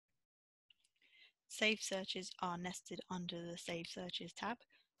Saved searches are nested under the Saved Searches tab,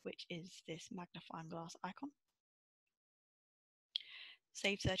 which is this magnifying glass icon.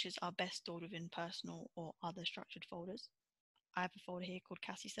 Saved searches are best stored within personal or other structured folders. I have a folder here called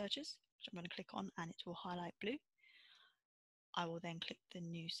Cassie Searches, which I'm going to click on and it will highlight blue. I will then click the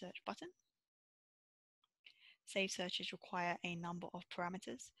New Search button. Saved searches require a number of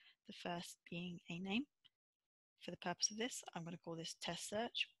parameters, the first being a name. For the purpose of this, I'm going to call this test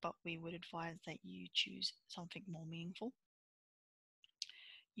search, but we would advise that you choose something more meaningful.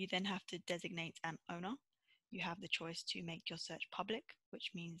 You then have to designate an owner. You have the choice to make your search public, which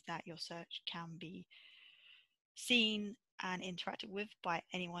means that your search can be seen and interacted with by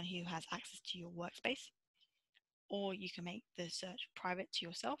anyone who has access to your workspace. Or you can make the search private to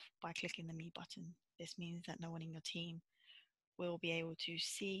yourself by clicking the Me button. This means that no one in your team will be able to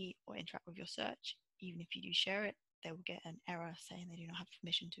see or interact with your search. Even if you do share it, they will get an error saying they do not have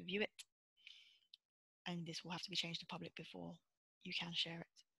permission to view it. And this will have to be changed to public before you can share it.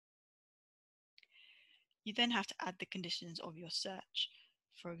 You then have to add the conditions of your search.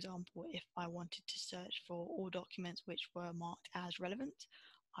 For example, if I wanted to search for all documents which were marked as relevant,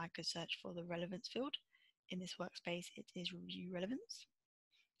 I could search for the relevance field. In this workspace, it is review relevance.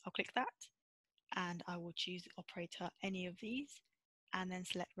 I'll click that and I will choose the operator any of these and then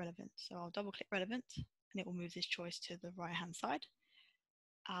select relevant. So I'll double click relevant and it will move this choice to the right hand side.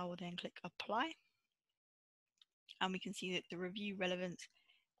 I will then click apply and we can see that the review relevance,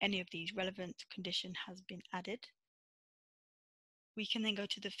 any of these relevant condition has been added. We can then go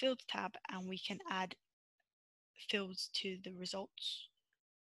to the fields tab and we can add fields to the results.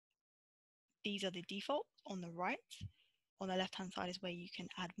 These are the default on the right. On the left hand side is where you can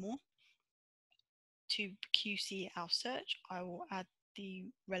add more. To QC our search, I will add the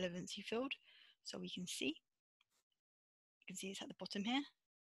relevancy field so we can see. You can see it's at the bottom here.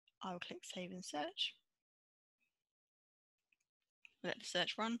 I will click save and search. Let the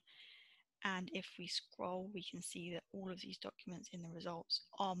search run. And if we scroll, we can see that all of these documents in the results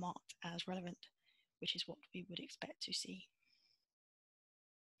are marked as relevant, which is what we would expect to see.